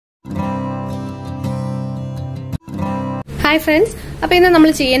Hi friends, അപ്പോൾ ഇന്ന് നമ്മൾ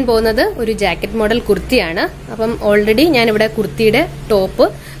ചെയ്യാൻ പോകുന്നത് ഒരു ജാക്കറ്റ് മോഡൽ കുർത്തിയാണ്. അപ്പം ഓൾറെഡി ഞാൻ ഇവിടെ കുർത്തിയുടെ ടോപ്പ്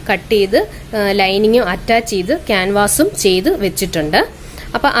കട്ട് ചെയ്ത് ലൈനിങ്ങും അറ്റാച്ച് ചെയ്ത് ക്യാൻവാസും ചെയ്ത് വെച്ചിട്ടുണ്ട്.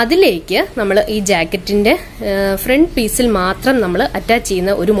 അപ്പോൾ അതിലേക്ക് നമ്മൾ ഈ ജാക്കറ്റിന്റെ ഫ്രണ്ട് പീസിൽ മാത്രം നമ്മൾ അറ്റാച്ച്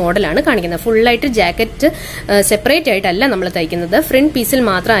ചെയ്യുന്ന ഒരു മോഡലാണ് കാണിക്കുന്നത്. ഫുൾ ആയിട്ട് ജാക്കറ്റ് സെപ്പറേറ്റ് ആയിട്ടല്ല നമ്മൾ തയ്ക്കുന്നത്. ഫ്രണ്ട് പീസിൽ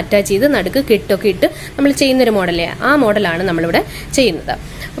മാത്രം അറ്റാച്ച് ചെയ്ത് നടുക്ക് കെട്ടൊക്കെ ഇട്ട് നമ്മൾ ചെയ്യുന്ന ഒരു മോഡലേ ആ മോഡലാണ് നമ്മളിവിടെ ചെയ്യുന്നത്.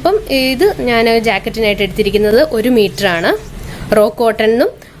 അപ്പം ഇത് ഞാൻ ജാക്കറ്റിനായിട്ട് എടുത്തിരിക്കുന്നത് 1 മീറ്ററാണ്. റോ കോട്ടൺ എന്നും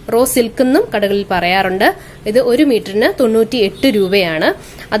റോ സിൽക്ക് എന്നും കടകളിൽ പറയാറുണ്ട്. ഇത് 1 മീറ്ററിന് 98 രൂപയാണ്.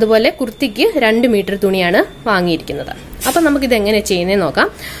 അതുപോലെ കുർത്തിക്ക് 2 മീറ്റർ തുണിയാണ് വാങ്ങിയിരിക്കുന്നത്. അപ്പം നമുക്കിത് എങ്ങനെ ചെയ്യുന്നതെന്ന് നോക്കാം.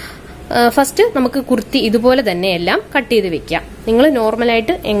 ഫസ്റ്റ് നമുക്ക് കുർത്തി ഇതുപോലെ തന്നെ എല്ലാം കട്ട് ചെയ്ത് വെക്കാം. നിങ്ങൾ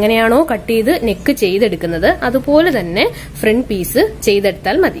നോർമലായിട്ട് എങ്ങനെയാണോ കട്ട് ചെയ്ത് നെക്ക് ചെയ്തെടുക്കുന്നത് അതുപോലെ തന്നെ ഫ്രണ്ട് പീസ്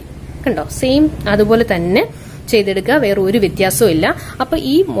ചെയ്തെടുത്താൽ മതി. കണ്ടോ, സെയിം അതുപോലെ തന്നെ ചെയ്തെടുക്കുക, വേറെ ഒരു വ്യത്യാസവും ഇല്ല. അപ്പൊ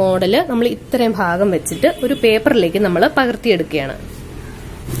ഈ മോഡല് നമ്മൾ ഇത്രയും ഭാഗം വെച്ചിട്ട് ഒരു പേപ്പറിലേക്ക് നമ്മൾ പകർത്തിയെടുക്കുകയാണ്.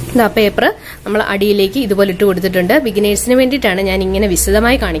 പേപ്പർ നമ്മൾ അടിയിലേക്ക് ഇതുപോലെ ഇട്ട് കൊടുത്തിട്ടുണ്ട്. ബിഗിനേഴ്സിന് വേണ്ടിയിട്ടാണ് ഞാൻ ഇങ്ങനെ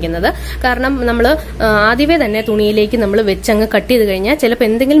വിശദമായി കാണിക്കുന്നത്. കാരണം നമ്മൾ ആദ്യമേ തന്നെ തുണിയിലേക്ക് നമ്മൾ വെച്ചങ്ങ് കട്ട് ചെയ്ത് കഴിഞ്ഞാൽ ചിലപ്പോൾ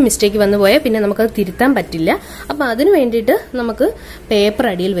എന്തെങ്കിലും മിസ്റ്റേക്ക് വന്നു പോയാൽ പിന്നെ നമുക്കത് തിരുത്താൻ പറ്റില്ല. അപ്പൊ അതിന് വേണ്ടിയിട്ട് നമുക്ക് പേപ്പർ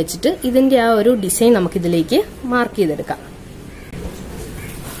അടിയിൽ വെച്ചിട്ട് ഇതിന്റെ ആ ഒരു ഡിസൈൻ നമുക്കിതിലേക്ക് മാർക്ക് ചെയ്തെടുക്കാം.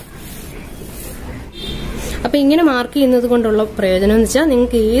 അപ്പൊ ഇങ്ങനെ മാർക്ക് ചെയ്യുന്നത് കൊണ്ടുള്ള പ്രയോജനം എന്ന് വെച്ചാൽ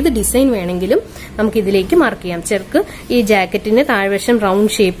നിങ്ങൾക്ക് ഏത് ഡിസൈൻ വേണമെങ്കിലും നമുക്ക് ഇതിലേക്ക് മാർക്ക് ചെയ്യാം. ചിലർക്ക് ഈ ജാക്കറ്റിന് താഴ്വശം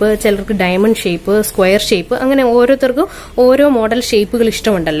റൗണ്ട് ഷേപ്പ്, ചിലർക്ക് ഡയമണ്ട് ഷേപ്പ്, സ്ക്വയർ ഷേപ്പ്, അങ്ങനെ ഓരോരുത്തർക്കും ഓരോ മോഡൽ ഷേപ്പുകൾ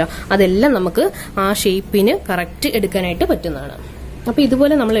ഇഷ്ടമുണ്ടല്ലോ. അതെല്ലാം നമുക്ക് ആ ഷേപ്പിന് കറക്റ്റ് എടുക്കാനായിട്ട് പറ്റുന്നതാണ്. അപ്പൊ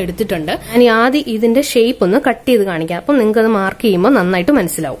ഇതുപോലെ നമ്മൾ എടുത്തിട്ടുണ്ട്. ഞാൻ ആദ്യം ഇതിന്റെ ഷേപ്പ് ഒന്ന് കട്ട് ചെയ്ത് കാണിക്കാം. അപ്പം നിങ്ങൾക്ക് അത് മാർക്ക് ചെയ്യുമ്പോൾ നന്നായിട്ട്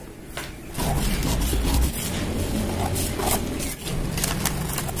മനസ്സിലാവും.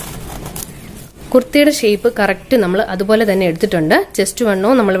 കുർത്തിയുടെ ഷേപ്പ് കറക്റ്റ് നമ്മൾ അതുപോലെ തന്നെ എടുത്തിട്ടുണ്ട്. ചെസ്റ്റ്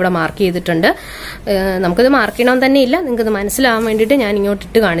വണ്ണവും നമ്മളിവിടെ മാർക്ക് ചെയ്തിട്ടുണ്ട്. നമുക്കത് മാർക്ക് ചെയ്യണമെന്ന് തന്നെ ഇല്ല, നിങ്ങൾക്കത് മനസ്സിലാവാൻ വേണ്ടിയിട്ട് ഞാൻ ഇങ്ങോട്ട്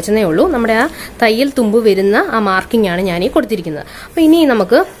ഇട്ട് കാണിച്ചതേ ഉള്ളൂ. നമ്മുടെ ആ തയ്യൽ തുമ്പ് വരുന്ന ആ മാർക്കിംഗ് ആണ് ഞാൻ ഈ കൊടുത്തിരിക്കുന്നത്. അപ്പൊ ഇനി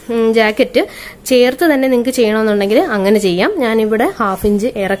നമുക്ക് ജാക്കറ്റ് ചേർത്ത് തന്നെ നിങ്ങൾക്ക് ചെയ്യണമെന്നുണ്ടെങ്കിൽ അങ്ങനെ ചെയ്യാം. ഞാനിവിടെ 1/2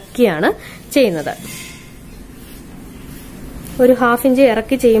 ഇഞ്ച് ഇറക്കിയാണ് ചെയ്യുന്നത്. ഒരു 1/2 ഇഞ്ച്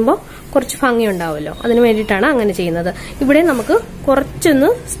ഇറക്കി ചെയ്യുമ്പോൾ കുറച്ച് ഭംഗി ഉണ്ടാവുമല്ലോ, അതിന് വേണ്ടിയിട്ടാണ് അങ്ങനെ ചെയ്യുന്നത്. ഇവിടെ നമുക്ക്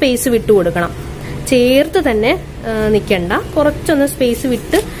കുറച്ചൊന്ന് സ്പേസ് വിട്ടു കൊടുക്കണം. ചേർത്ത് തന്നെ നിൽക്കണ്ട, കുറച്ചൊന്ന് സ്പേസ്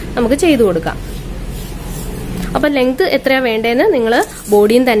വിട്ട് നമുക്ക് ചെയ്തു കൊടുക്കാം. അപ്പൊ ലെങ്ത് എത്രയാ വേണ്ടതെന്ന് നിങ്ങൾ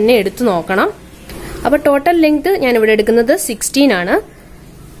ബോഡിയും തന്നെ എടുത്തു നോക്കണം. അപ്പൊ ടോട്ടൽ ലെങ്ത് ഞാൻ ഇവിടെ എടുക്കുന്നത് 16 ആണ്.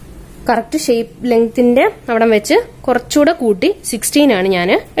 കറക്റ്റ് ഷേപ്പ് ലെങ്ത്തിന്റെ അവിടെ വെച്ച് കുറച്ചുകൂടെ കൂട്ടി 16 ആണ് ഞാൻ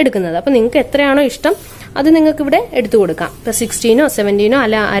എടുക്കുന്നത്. അപ്പൊ നിങ്ങൾക്ക് എത്രയാണോ ഇഷ്ടം അത് നിങ്ങൾക്ക് ഇവിടെ എടുത്തു കൊടുക്കാം. ഇപ്പൊ 16ഓ 17ഓ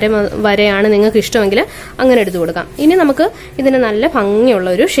അല്ല അര വരെയാണ് നിങ്ങൾക്ക് ഇഷ്ടമെങ്കിൽ അങ്ങനെ എടുത്തു കൊടുക്കാം. ഇനി നമുക്ക് ഇതിന് നല്ല ഭംഗിയുള്ള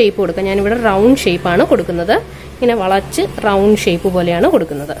ഒരു ഷേപ്പ് കൊടുക്കാം. ഞാനിവിടെ റൗണ്ട് ഷേപ്പാണ് കൊടുക്കുന്നത്. ഇങ്ങനെ വളച്ച് റൗണ്ട് ഷേപ്പ് പോലെയാണ്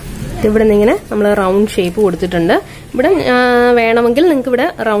കൊടുക്കുന്നത്. ഇവിടെ നിന്ന് ഇങ്ങനെ നമ്മൾ റൗണ്ട് ഷേപ്പ് കൊടുത്തിട്ടുണ്ട്. ഇവിടെ വേണമെങ്കിൽ നിങ്ങൾക്ക് ഇവിടെ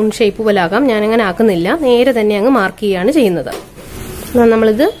റൗണ്ട് ഷേപ്പ് പോലെ ആക്കാം. ഞാനങ്ങനെ ആക്കുന്നില്ല, നേരെ തന്നെ അങ്ങ് മാർക്ക് ചെയ്യുകയാണ് ചെയ്യുന്നത്.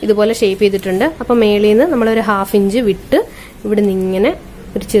 നമ്മളിത് ഇതുപോലെ ഷേപ്പ് ചെയ്തിട്ടുണ്ട്. അപ്പൊ മേളിൽ നിന്ന് നമ്മളൊരു 1/2 ഇഞ്ച് വിട്ട് ഇവിടെ നിന്ന് ഇങ്ങനെ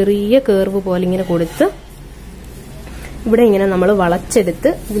ഒരു ചെറിയ കേർവ് പോലെ ഇങ്ങനെ കൊടുത്ത് ഇവിടെ ഇങ്ങനെ നമ്മൾ വളച്ചെടുത്ത്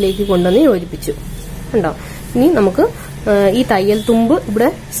ഇതിലേക്ക് കൊണ്ടുവന്ന് യോജിപ്പിച്ചു. കണ്ടോ, ഇനി നമുക്ക് ഈ തയ്യൽ തുമ്പ് ഇവിടെ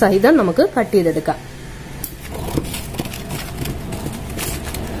സഹിതം നമുക്ക് കട്ട് ചെയ്തെടുക്കാം.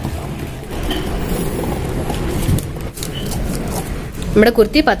 നമ്മുടെ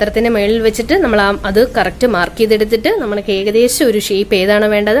കുർത്തി പത്രത്തിന്റെ മേളിൽ വെച്ചിട്ട് നമ്മൾ അത് കറക്റ്റ് മാർക്ക് ചെയ്തെടുത്തിട്ട് നമ്മൾക്ക് ഏകദേശം ഒരു ഷേപ്പ് ഏതാണ്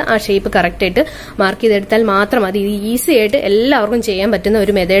വേണ്ടത് ആ ഷേപ്പ് കറക്റ്റ് ആയിട്ട് മാർക്ക് ചെയ്തെടുത്താൽ മാത്രം മതി. ഇത് ഈസി ആയിട്ട് എല്ലാവർക്കും ചെയ്യാൻ പറ്റുന്ന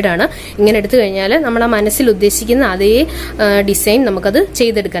ഒരു മെത്തേഡാണ്. ഇങ്ങനെ എടുത്തു കഴിഞ്ഞാൽ നമ്മുടെ മനസ്സിൽ ഉദ്ദേശിക്കുന്ന അതേ ഡിസൈൻ നമുക്കത്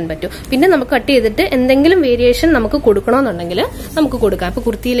ചെയ്തെടുക്കാൻ പറ്റും. പിന്നെ നമുക്ക് കട്ട് ചെയ്തിട്ട് എന്തെങ്കിലും വേരിയേഷൻ നമുക്ക് കൊടുക്കണമെന്നുണ്ടെങ്കിൽ നമുക്ക് കൊടുക്കാം. അപ്പൊ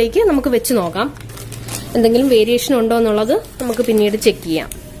കുർത്തിയിലേക്ക് നമുക്ക് വെച്ച് നോക്കാം എന്തെങ്കിലും വേരിയേഷൻ ഉണ്ടോ എന്നുള്ളത് നമുക്ക് പിന്നീട് ചെക്ക് ചെയ്യാം.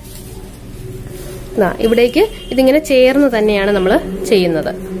 ഇവിടേക്ക് ഇതിങ്ങനെ ചേർന്ന് തന്നെയാണ് നമ്മൾ ചെയ്യുന്നത്.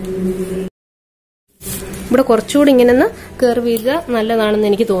 ഇവിടെ കുറച്ചുകൂടി ഇങ്ങനെ ഒന്ന് കർവ് ചെയ്ത് നല്ലതാണെന്ന്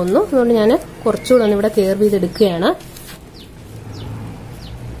എനിക്ക് തോന്നുന്നു. അതുകൊണ്ട് ഞാൻ കുറച്ചുകൂടെ ഒന്ന് ഇവിടെ കർവ് ചെയ്തെടുക്കുകയാണ്.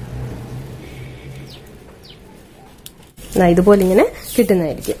 ഇതുപോലെ ഇങ്ങനെ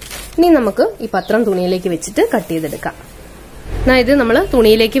കിട്ടുന്നതായിരിക്കും. ഇനി നമുക്ക് ഈ പത്രം തുണിയിലേക്ക് വെച്ചിട്ട് കട്ട് ചെയ്തെടുക്കാം. ഇത് നമ്മൾ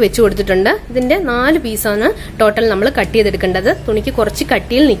തുണിയിലേക്ക് വെച്ച് കൊടുത്തിട്ടുണ്ട്. ഇതിന്റെ 4 പീസാണ് ടോട്ടൽ നമ്മൾ കട്ട് ചെയ്തെടുക്കേണ്ടത്. തുണിക്ക് കുറച്ച്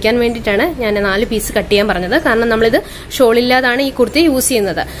കട്ടിയിൽ നിൽക്കാൻ വേണ്ടിയിട്ടാണ് ഞാൻ 4 പീസ് കട്ട് ചെയ്യാൻ പറഞ്ഞത്. കാരണം നമ്മളിത് ഷോളില്ലാതാണ് ഈ കുർത്തി യൂസ്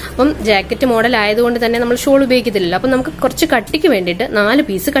ചെയ്യുന്നത്. അപ്പം ജാക്കറ്റ് മോഡൽ ആയതുകൊണ്ട് തന്നെ നമ്മൾ ഷോൾ ഉപയോഗിക്കത്തില്ലല്ലോ. അപ്പം നമുക്ക് കുറച്ച് കട്ടിക്ക് വേണ്ടിയിട്ട് 4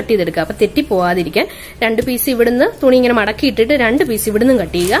 പീസ് കട്ട് ചെയ്തെടുക്കുക. അപ്പൊ തെറ്റിപ്പോവാതിരിക്കാൻ 2 പീസ് ഇവിടുന്ന് തുണി ഇങ്ങനെ മടക്കിയിട്ടിട്ട് 2 പീസ് ഇവിടുന്ന്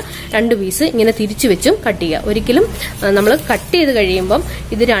കട്ട് ചെയ്യുക, 2 പീസ് ഇങ്ങനെ തിരിച്ചു വെച്ചും കട്ട് ചെയ്യുക. ഒരിക്കലും നമ്മൾ കട്ട് ചെയ്ത് കഴിയുമ്പം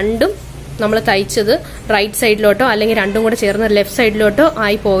ഇത് രണ്ടും നമ്മൾ തയ്ച്ചത് റൈറ്റ് സൈഡിലോട്ടോ അല്ലെങ്കിൽ രണ്ടും കൂടെ ചേർന്ന് ലെഫ്റ്റ് സൈഡിലോട്ടോ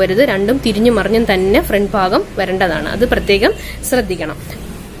ആയി പോവരുത്. രണ്ടും തിരിഞ്ഞും മറിഞ്ഞും തന്നെ ഫ്രണ്ട് ഭാഗം വരേണ്ടതാണ്. അത് പ്രത്യേകം ശ്രദ്ധിക്കണം.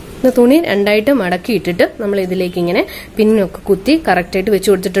 തുണി രണ്ടായിട്ട് മടക്കി ഇട്ടിട്ട് നമ്മൾ ഇതിലേക്ക് ഇങ്ങനെ പിന്നൊക്കെ കുത്തി കറക്റ്റായിട്ട് വെച്ച്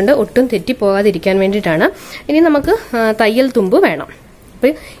കൊടുത്തിട്ടുണ്ട്. ഒട്ടും തെറ്റിപ്പോകാതിരിക്കാൻ വേണ്ടിയിട്ടാണ്. ഇനി നമുക്ക് തയ്യൽ തുമ്പ് വേണം.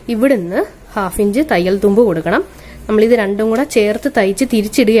 അപ്പോൾ ഇവിടുന്ന് 1/2 ഇഞ്ച് തയ്യൽ തുമ്പ് കൊടുക്കണം. നമ്മളിത് രണ്ടും കൂടെ ചേർത്ത് തയ്ച്ച്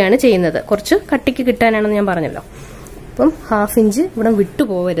തിരിച്ചിടുകയാണ് ചെയ്യുന്നത്. കുറച്ച് കട്ടിക്ക് കിട്ടാനാണെന്ന് ഞാൻ പറഞ്ഞല്ലോ. അപ്പം 1/2 ഇഞ്ച് ഇവിടെ വിട്ടു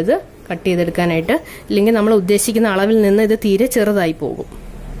പോകരുത് കട്ട് ചെയ്തെടുക്കാനായിട്ട്. ഇല്ലെങ്കിൽ നമ്മൾ ഉദ്ദേശിക്കുന്ന അളവിൽ നിന്ന് ഇത് തീരെ ചെറുതായി പോകും.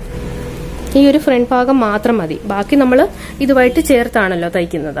 ഈ ഒരു ഫ്രണ്ട് ഭാഗം മാത്രം മതി. ബാക്കി നമ്മൾ ഇതുമായിട്ട് ചേർത്താണല്ലോ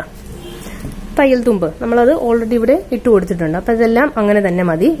തയ്ക്കുന്നത്. തയ്യൽ തുമ്പ് നമ്മളത് ഓൾറെഡി ഇവിടെ ഇട്ട് കൊടുത്തിട്ടുണ്ട്. അപ്പം ഇതെല്ലാം അങ്ങനെ തന്നെ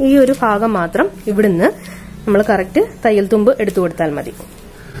മതി. ഈ ഒരു ഭാഗം മാത്രം ഇവിടുന്ന് നമ്മൾ കറക്റ്റ് തയ്യൽ തുമ്പ് എടുത്തു കൊടുത്താൽ മതി.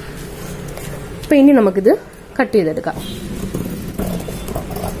 അപ്പം ഇനി നമുക്കിത് കട്ട് ചെയ്തെടുക്കാം.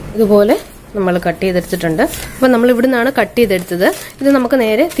 ഇതുപോലെ നമ്മൾ കട്ട് ചെയ്തെടുത്തിട്ടുണ്ട്. അപ്പം നമ്മൾ ഇവിടുന്നാണ് കട്ട് ചെയ്തെടുത്തത്. ഇത് നമുക്ക്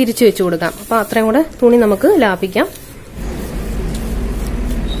നേരെ തിരിച്ചു വെച്ച് കൊടുക്കാം. അപ്പം അത്രയും കൂടെ തുണി നമുക്ക് ലാഭിക്കാം.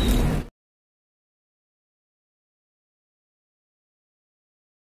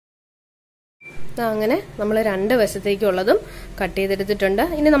 അങ്ങനെ നമ്മൾ 2 വശത്തേക്കുള്ളതും കട്ട് ചെയ്തെടുത്തിട്ടുണ്ട്.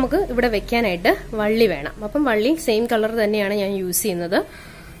 ഇനി നമുക്ക് ഇവിടെ വെക്കാനായിട്ട് വള്ളി വേണം. അപ്പം വള്ളി സെയിം കളർ തന്നെയാണ് ഞാൻ യൂസ് ചെയ്യുന്നത്.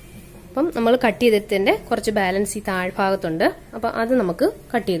 അപ്പം നമ്മൾ കട്ട് ചെയ്തെടുത്തതിന്റെ കുറച്ച് ബാലൻസ് ഈ താഴ്ഭാഗത്തുണ്ട്. അപ്പം അത് നമുക്ക്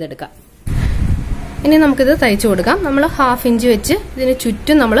കട്ട് ചെയ്തെടുക്കാം. ഇനി നമുക്കിത് തയ്ച്ചു കൊടുക്കാം. നമ്മൾ 1/2 ഇഞ്ച് വെച്ച് ഇതിന്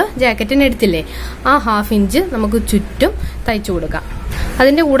ചുറ്റും നമ്മൾ ജാക്കറ്റിന് എടുത്തില്ലേ, ആ 1/2 ഇഞ്ച് നമുക്ക് ചുറ്റും തയ്ച്ചു കൊടുക്കാം.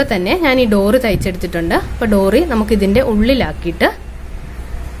 അതിന്റെ കൂടെ തന്നെ ഞാൻ ഈ ഡോറ് തയ്ച്ചെടുത്തിട്ടുണ്ട്. അപ്പൊ ഡോറി നമുക്ക് ഇതിന്റെ ഉള്ളിലാക്കിയിട്ട്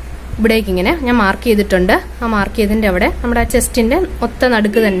ഇവിടേക്ക് ഇങ്ങനെ ഞാൻ മാർക്ക് ചെയ്തിട്ടുണ്ട്. ആ മാർക്ക് ചെയ്തതിന്റെ അവിടെ നമ്മുടെ ആ ചെസ്റ്റിന്റെ ഒത്ത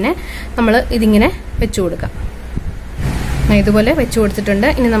നടുക്ക് തന്നെ നമ്മൾ ഇതിങ്ങനെ വെച്ചു കൊടുക്കാം. ഇതുപോലെ വെച്ചു കൊടുത്തിട്ടുണ്ട്.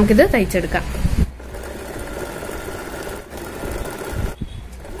 ഇനി നമുക്കിത് തയ്ച്ചെടുക്കാം.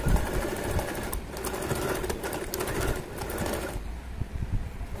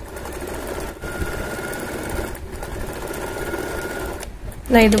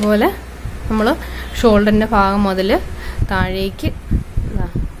 ഇതുപോലെ നമ്മൾ ഷോൾഡറിന്റെ ഭാഗം മുതൽ താഴേക്ക്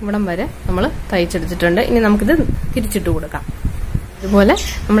ഇവിടം വരെ നമ്മൾ തയ്ച്ചെടുത്തിട്ടുണ്ട്. ഇനി നമുക്കിത് തിരിച്ചിട്ട് കൊടുക്കാം. ഇതുപോലെ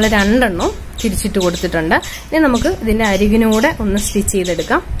നമ്മൾ 2 എണ്ണവും തിരിച്ചിട്ട് കൊടുത്തിട്ടുണ്ട്. ഇനി നമുക്ക് ഇതിന്റെ അരികിനൂടെ ഒന്ന് സ്റ്റിച്ച്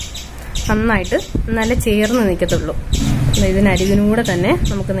ചെയ്തെടുക്കാം. നന്നായിട്ട് നല്ല ചേർന്ന് നിൽക്കത്തുള്ളൂ. ഇതിനരികിനൂടെ തന്നെ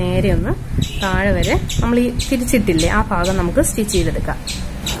നമുക്ക് നേരെ ഒന്ന് താഴെ വരെ നമ്മൾ ഈ തിരിച്ചിട്ടില്ലേ ആ ഭാഗം നമുക്ക് സ്റ്റിച്ച് ചെയ്തെടുക്കാം.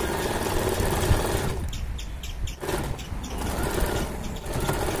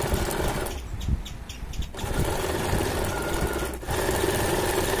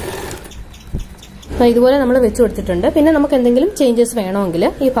 ഇതുപോലെ നമ്മൾ വെച്ച് കൊടുത്തിട്ടുണ്ട്. പിന്നെ നമുക്ക് എന്തെങ്കിലും ചേഞ്ചസ് വേണമെങ്കിൽ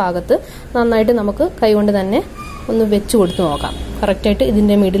ഈ ഭാഗത്ത് നന്നായിട്ട് നമുക്ക് കൈകൊണ്ട് തന്നെ ഒന്ന് വെച്ച് കൊടുത്ത് നോക്കാം. കറക്റ്റായിട്ട്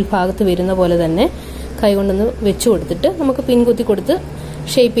ഇതിന്റെ മിഡിൽ ഭാഗത്ത് വരുന്ന പോലെ തന്നെ കൈകൊണ്ടൊന്ന് വെച്ച് കൊടുത്തിട്ട് നമുക്ക് പിൻ കുത്തി കൊടുത്ത്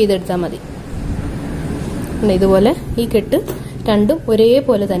ഷേപ്പ് ചെയ്തെടുത്താൽ മതി. ഇതുപോലെ ഈ കെട്ട് രണ്ടും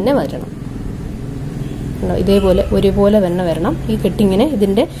ഒരേപോലെ തന്നെ വരണം. ഇതേപോലെ ഒരുപോലെ തന്നെ വരണം. ഈ കെട്ടിങ്ങനെ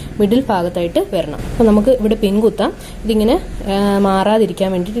ഇതിന്റെ മിഡിൽ ഭാഗത്തായിട്ട് വരണം. അപ്പൊ നമുക്ക് ഇവിടെ പിൻ കുത്താം. ഇതിങ്ങനെ മാറാതിരിക്കാൻ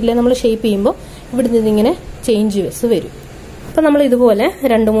വേണ്ടിയിട്ടില്ല, നമ്മൾ ഷേപ്പ് ചെയ്യുമ്പോൾ ഇവിടെ ഇതിങ്ങനെ ചേഞ്ചസ് വരും. അപ്പൊ നമ്മൾ ഇതുപോലെ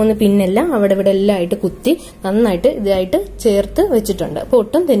 2-3 പിന്നെല്ലാം അവിടെ ഇവിടെ എല്ലാം ആയിട്ട് കുത്തി നന്നായിട്ട് ഇതായിട്ട് ചേർത്ത് വെച്ചിട്ടുണ്ട്. അപ്പൊ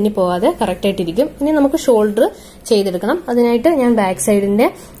ഒട്ടും തെന്നിപ്പോവാതെ കറക്റ്റ് ആയിട്ടിരിക്കും. ഇനി നമുക്ക് ഷോൾഡർ ചെയ്തെടുക്കണം. അതിനായിട്ട് ഞാൻ ബാക്ക് സൈഡിന്റെ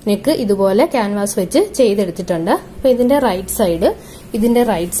നെക്ക് ഇതുപോലെ ക്യാൻവാസ് വെച്ച് ചെയ്തെടുത്തിട്ടുണ്ട്. അപ്പൊ ഇതിന്റെ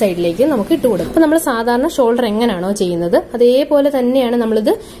റൈറ്റ് സൈഡിലേക്ക് നമുക്ക് ഇട്ട് കൊടുക്കും. അപ്പൊ നമ്മൾ സാധാരണ ഷോൾഡർ എങ്ങനെയാണോ ചെയ്യുന്നത് അതേപോലെ തന്നെയാണ്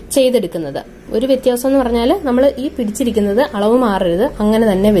നമ്മളിത് ചെയ്തെടുക്കുന്നത്. ഒരു വ്യത്യാസം എന്ന് പറഞ്ഞാൽ നമ്മൾ ഈ പിടിച്ചിരിക്കുന്നത് അളവ് മാറരുത്, അങ്ങനെ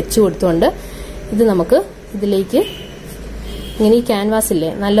തന്നെ വെച്ച് കൊടുത്തുകൊണ്ട് ഇത് നമുക്ക് ഇതിലേക്ക് ഇങ്ങനെ ഈ ക്യാൻവാസ് ഇല്ലേ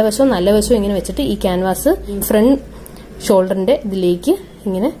നല്ല വശവും ഇങ്ങനെ വെച്ചിട്ട് ഈ ക്യാൻവാസ് ഫ്രണ്ട് ഷോൾഡറിന്റെ ഇതിലേക്ക്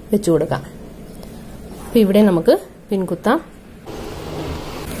ഇങ്ങനെ വെച്ചു കൊടുക്കാം. അപ്പൊ ഇവിടെ നമുക്ക് പിൻകുത്താം.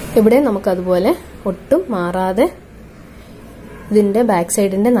 ഇവിടെ നമുക്ക് അതുപോലെ ഒട്ടും മാറാതെ ഇതിന്റെ ബാക്ക്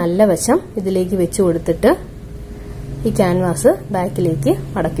സൈഡിന്റെ നല്ല വശം ഇതിലേക്ക് വെച്ചു കൊടുത്തിട്ട് ഈ ക്യാൻവാസ് ബാക്കിലേക്ക്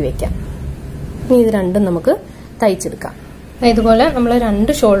മടക്കി വെക്കാം. ഇനി ഇത് രണ്ടും നമുക്ക് തയ്ച്ചെടുക്കാം. ഇതുപോലെ നമ്മൾ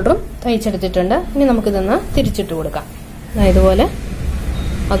 2 ഷോൾഡറും തയ്ച്ചെടുത്തിട്ടുണ്ട്. ഇനി നമുക്കിതൊന്ന് തിരിച്ചിട്ട് കൊടുക്കാം. ഇതുപോലെ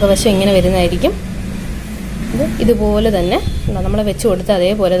അകവശം ഇങ്ങനെ വരുന്നതായിരിക്കും. ഇതുപോലെ തന്നെ നമ്മൾ വെച്ച് കൊടുത്ത്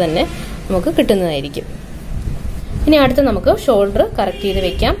അതേപോലെ തന്നെ നമുക്ക് കിട്ടുന്നതായിരിക്കും. ഇനി അടുത്ത് നമുക്ക് ഷോൾഡർ കറക്റ്റ് ചെയ്ത്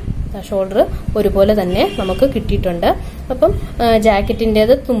വെക്കാം. ഷോൾഡർ ഒരുപോലെ തന്നെ നമുക്ക് കിട്ടിയിട്ടുണ്ട്. അപ്പം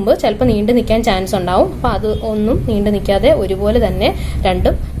ജാക്കറ്റിൻ്റെത് തുമ്പ് ചിലപ്പോൾ നീണ്ടു നിൽക്കാൻ ചാൻസ് ഉണ്ടാവും. അപ്പം അത് ഒന്നും നീണ്ടു നിൽക്കാതെ ഒരുപോലെ തന്നെ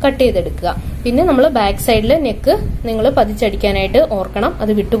രണ്ടും കട്ട് ചെയ്തെടുക്കുക. പിന്നെ നമ്മൾ ബാക്ക് സൈഡിൽ നെക്ക് നിങ്ങൾ പതിച്ചടിക്കാനായിട്ട് ഓർക്കണം,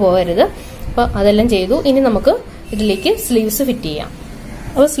 അത് വിട്ടുപോകരുത്. അപ്പം അതെല്ലാം ചെയ്തു. ഇനി നമുക്ക് ഇതിലേക്ക് സ്ലീവ്സ് ഫിറ്റ് ചെയ്യാം.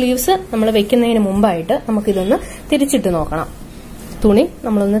 അപ്പോൾ സ്ലീവ്സ് നമ്മൾ വെക്കുന്നതിന് മുമ്പായിട്ട് നമുക്കിതൊന്ന് തിരിച്ചിട്ട് നോക്കണം. തുണി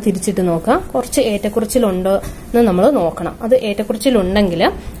നമ്മളൊന്ന് തിരിച്ചിട്ട് നോക്കാം. കുറച്ച് ഏറ്റക്കുറച്ചിലുണ്ടോ എന്ന് നമ്മൾ നോക്കണം. അത് ഏറ്റക്കുറച്ചിലുണ്ടെങ്കിൽ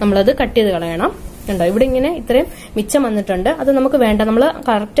നമ്മളത് കട്ട് ചെയ്ത് കളയണം. കണ്ടോ, ഇവിടെ ഇങ്ങനെ ഇത്രയും മിച്ചം വന്നിട്ടുണ്ട്. അത് നമുക്ക് വേണ്ട, നമ്മൾ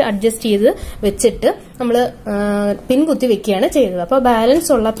കറക്റ്റ് അഡ്ജസ്റ്റ് ചെയ്ത് വെച്ചിട്ട് നമ്മൾ പിൻകുത്തി വെക്കുകയാണ് ചെയ്തത്. അപ്പോൾ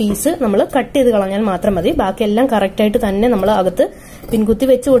ബാലൻസ് ഉള്ള പീസ് നമ്മൾ കട്ട് ചെയ്ത് കളഞ്ഞാൽ മാത്രം മതി. ബാക്കിയെല്ലാം കറക്റ്റായിട്ട് തന്നെ നമ്മൾ അകത്ത് പിൻകുത്തി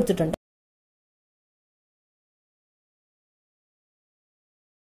വെച്ച് കൊടുത്തിട്ടുണ്ട്.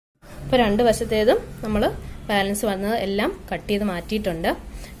 അപ്പോൾ രണ്ട് വശത്തേതും നമ്മൾ ബാലൻസ് വന്നത് എല്ലാം കട്ട് ചെയ്ത് മാറ്റിയിട്ടുണ്ട്.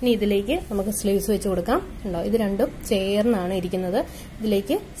 ഇനി ഇതിലേക്ക് നമുക്ക് സ്ലീവ്സ് വെച്ച് കൊടുക്കാം. ഉണ്ടോ, ഇത് രണ്ടും ചേർന്നാണ് ഇരിക്കുന്നത്.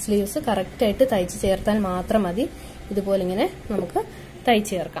 ഇതിലേക്ക് സ്ലീവ്സ് കറക്റ്റായിട്ട് തയ്ച്ച് ചേർത്താൽ മാത്രം മതി. ഇതുപോലെ ഇങ്ങനെ നമുക്ക്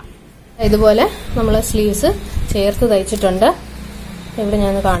തയ്ച്ച് ചേർക്കാം. ഇതുപോലെ നമ്മൾ സ്ലീവ്സ് ചേർത്ത് തയ്ച്ചിട്ടുണ്ട്. ഇവിടെ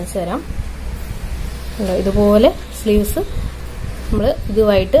ഞാൻ കാണിച്ചു തരാം. ഉണ്ടോ, ഇതുപോലെ സ്ലീവ്സ് നമ്മൾ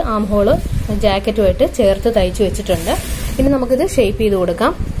ഇതുമായിട്ട് ആം ഹോള് ജാക്കറ്റുമായിട്ട് ചേർത്ത് തയ്ച്ച് വെച്ചിട്ടുണ്ട്. ഇനി നമുക്കിത് ഷേപ്പ് ചെയ്ത്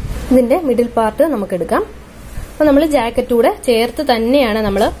കൊടുക്കാം. ഇതിന്റെ മിഡിൽ പാർട്ട് നമുക്ക് എടുക്കാം. അപ്പൊ നമ്മൾ ജാക്കറ്റൂടെ ചേർത്ത് തന്നെയാണ്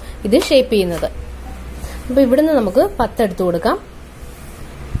നമ്മൾ ഇത് ഷേപ്പ് ചെയ്യുന്നത്. അപ്പൊ ഇവിടുന്ന് നമുക്ക് 10 എടുത്തു കൊടുക്കാം.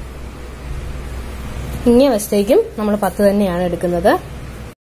 ഇങ്ങേ വശത്തേക്കും നമ്മൾ 10 തന്നെയാണ് എടുക്കുന്നത്.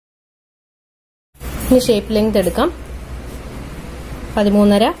 ഇനി ഷേപ്പ് ലെങ്ത് എടുക്കാം.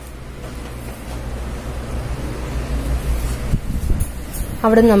 13.5.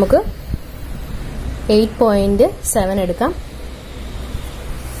 അവിടെ നമുക്ക് 8.7 എടുക്കാം.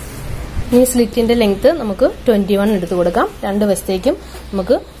 ഈ സ്ലിറ്റിന്റെ ലെങ്ത് നമുക്ക് 21 എടുത്തു കൊടുക്കാം. രണ്ട് വശത്തേക്കും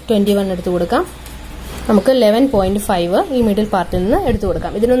നമുക്ക് 21 എടുത്തു കൊടുക്കാം. നമുക്ക് 11.5 ഈ മിഡിൽ പാർട്ടിൽ നിന്ന് എടുത്തു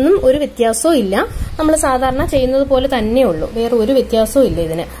കൊടുക്കാം. ഇതിനൊന്നും ഒരു വ്യത്യാസവും ഇല്ല. നമ്മൾ സാധാരണ ചെയ്യുന്നത് പോലെ തന്നെ ഉള്ളൂ. വേറെ ഒരു വ്യത്യാസവും ഇല്ല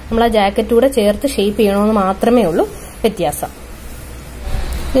ഇതിന്. നമ്മൾ ആ ജാക്കറ്റൂടെ ചേർത്ത് ഷേപ്പ് ചെയ്യണമെന്ന് മാത്രമേ ഉള്ളൂ വ്യത്യാസം.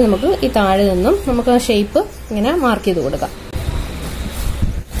 ഇനി നമുക്ക് ഈ താഴെ നിന്നും നമുക്ക് ആ ഷേപ്പ് ഇങ്ങനെ മാർക്ക് ചെയ്ത് കൊടുക്കാം.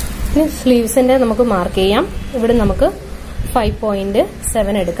 ഇനി സ്ലീവ്സിന്റെ നമുക്ക് മാർക്ക് ചെയ്യാം. ഇവിടെ നമുക്ക്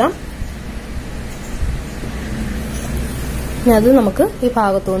 5.7 എടുക്കാം. അത് നമുക്ക് ഈ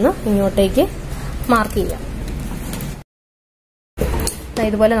ഭാഗത്തുനിന്ന് ഇങ്ങോട്ടേക്ക് മാർക്ക് ചെയ്യാം.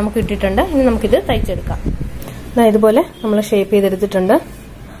 ഇതുപോലെ നമുക്ക് ഇട്ടിട്ടുണ്ട്. ഇനി നമുക്കിത് തയ്ച്ചെടുക്കാം. ഇതുപോലെ നമ്മൾ ഷേപ്പ് ചെയ്തെടുത്തിട്ടുണ്ട്.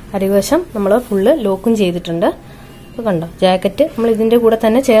 അരിവശം നമ്മൾ ഫുള്ള് ലോക്കും ചെയ്തിട്ടുണ്ട്. കണ്ടോ, ജാക്കറ്റ് നമ്മൾ ഇതിന്റെ കൂടെ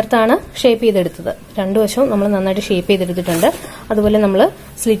തന്നെ ചേർത്താണ് ഷേപ്പ് ചെയ്തെടുത്തത്. രണ്ടു വശവും നമ്മൾ നന്നായിട്ട് ഷേപ്പ് ചെയ്തെടുത്തിട്ടുണ്ട്. അതുപോലെ നമ്മൾ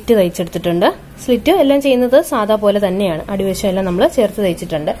സ്ലിറ്റ് തയ്ച്ചെടുത്തിട്ടുണ്ട്. സ്ലിറ്റ് എല്ലാം ചെയ്യുന്നത് സാധാ പോലെ തന്നെയാണ്. അടിവശം എല്ലാം നമ്മൾ ചേർത്ത്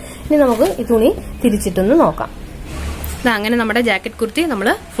തയ്ച്ചിട്ടുണ്ട്. ഇനി നമുക്ക് ഈ തുണി തിരിച്ചിട്ടൊന്ന് നോക്കാം. അങ്ങനെ നമ്മുടെ ജാക്കറ്റ് കുർത്തി നമ്മൾ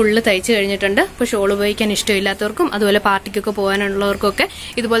ഫുള്ള് തയ്ച്ചു കഴിഞ്ഞിട്ടുണ്ട്. ഇപ്പോൾ ഷോൾ ഉപയോഗിക്കാൻ ഇഷ്ടമില്ലാത്തവർക്കും അതുപോലെ പാർട്ടിക്കൊക്കെ പോകാനുള്ളവർക്കൊക്കെ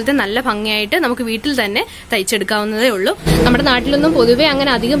ഇതുപോലത്തെ നല്ല ഭംഗിയായിട്ട് നമുക്ക് വീട്ടിൽ തന്നെ തയ്ച്ചെടുക്കാവുന്നതേ ഉള്ളൂ. നമ്മുടെ നാട്ടിലൊന്നും പൊതുവെ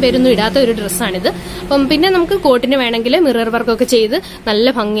അങ്ങനെ അധികം പേരൊന്നും ഇടാത്ത ഒരു ഡ്രസ്സാണിത്. അപ്പം പിന്നെ നമുക്ക് കോട്ടിന് വേണമെങ്കിൽ മിറർ വർക്കൊക്കെ ചെയ്ത്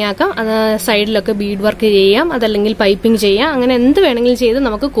നല്ല ഭംഗിയാക്കാം. സൈഡിലൊക്കെ ബീഡ് വർക്ക് ചെയ്യാം, അതല്ലെങ്കിൽ പൈപ്പിംഗ് ചെയ്യാം. അങ്ങനെ എന്ത് വേണമെങ്കിലും ചെയ്ത്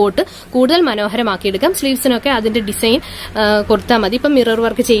നമുക്ക് കോട്ട് കൂടുതൽ മനോഹരമാക്കിയെടുക്കാം. സ്ലീവ്സിനൊക്കെ അതിന്റെ ഡിസൈൻ കൊടുത്താൽ മതി. ഇപ്പം മിറർ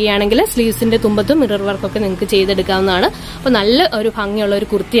വർക്ക് ചെയ്യുകയാണെങ്കിൽ സ്ലീവ്സിന്റെ തുമ്പത്തും മിറർ വർക്കൊക്കെ നിങ്ങൾക്ക് ചെയ്തെടുക്കാവുന്നതാണ്. അപ്പൊ നല്ല ഒരു ഭംഗിയുള്ള ഒരു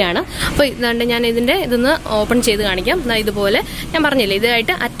കുർത്തിയാണ്. അപ്പൊ ഇതുകൊണ്ട് ഞാൻ ഇതൊന്ന് ഓപ്പൺ ചെയ്ത് കാണിക്കാം. ഇതുപോലെ ഞാൻ പറഞ്ഞില്ലേ,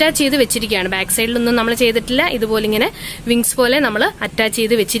 ഇതായിട്ട് അറ്റാച്ച് ചെയ്ത് വെച്ചിരിക്കുകയാണ്. ബാക്ക് സൈഡിലൊന്നും നമ്മൾ ചെയ്തിട്ടില്ല. ഇതുപോലെ ഇങ്ങനെ വിങ്സ് പോലെ നമ്മൾ അറ്റാച്ച്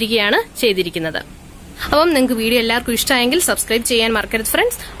ചെയ്ത് വെച്ചിരിക്കുകയാണ് ചെയ്തിരിക്കുന്നത്. അപ്പം നിങ്ങൾക്ക് വീഡിയോ എല്ലാവർക്കും ഇഷ്ടമായെങ്കിൽ സബ്സ്ക്രൈബ് ചെയ്യാൻ മറക്കരുത്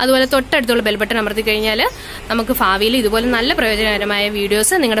ഫ്രണ്ട്സ്. അതുപോലെ തൊട്ടടുത്തുള്ള ബെൽ ബട്ടൺ അമർത്തി കഴിഞ്ഞാൽ നമുക്ക് ഭാവിയിൽ ഇതുപോലെ നല്ല പ്രയോജനകരമായ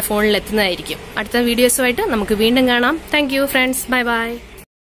വീഡിയോസ് നിങ്ങളുടെ ഫോണിൽ എത്തുന്നതായിരിക്കും. അടുത്ത വീഡിയോസുമായിട്ട് നമുക്ക് വീണ്ടും കാണാം. Thank you friends. Bye bye.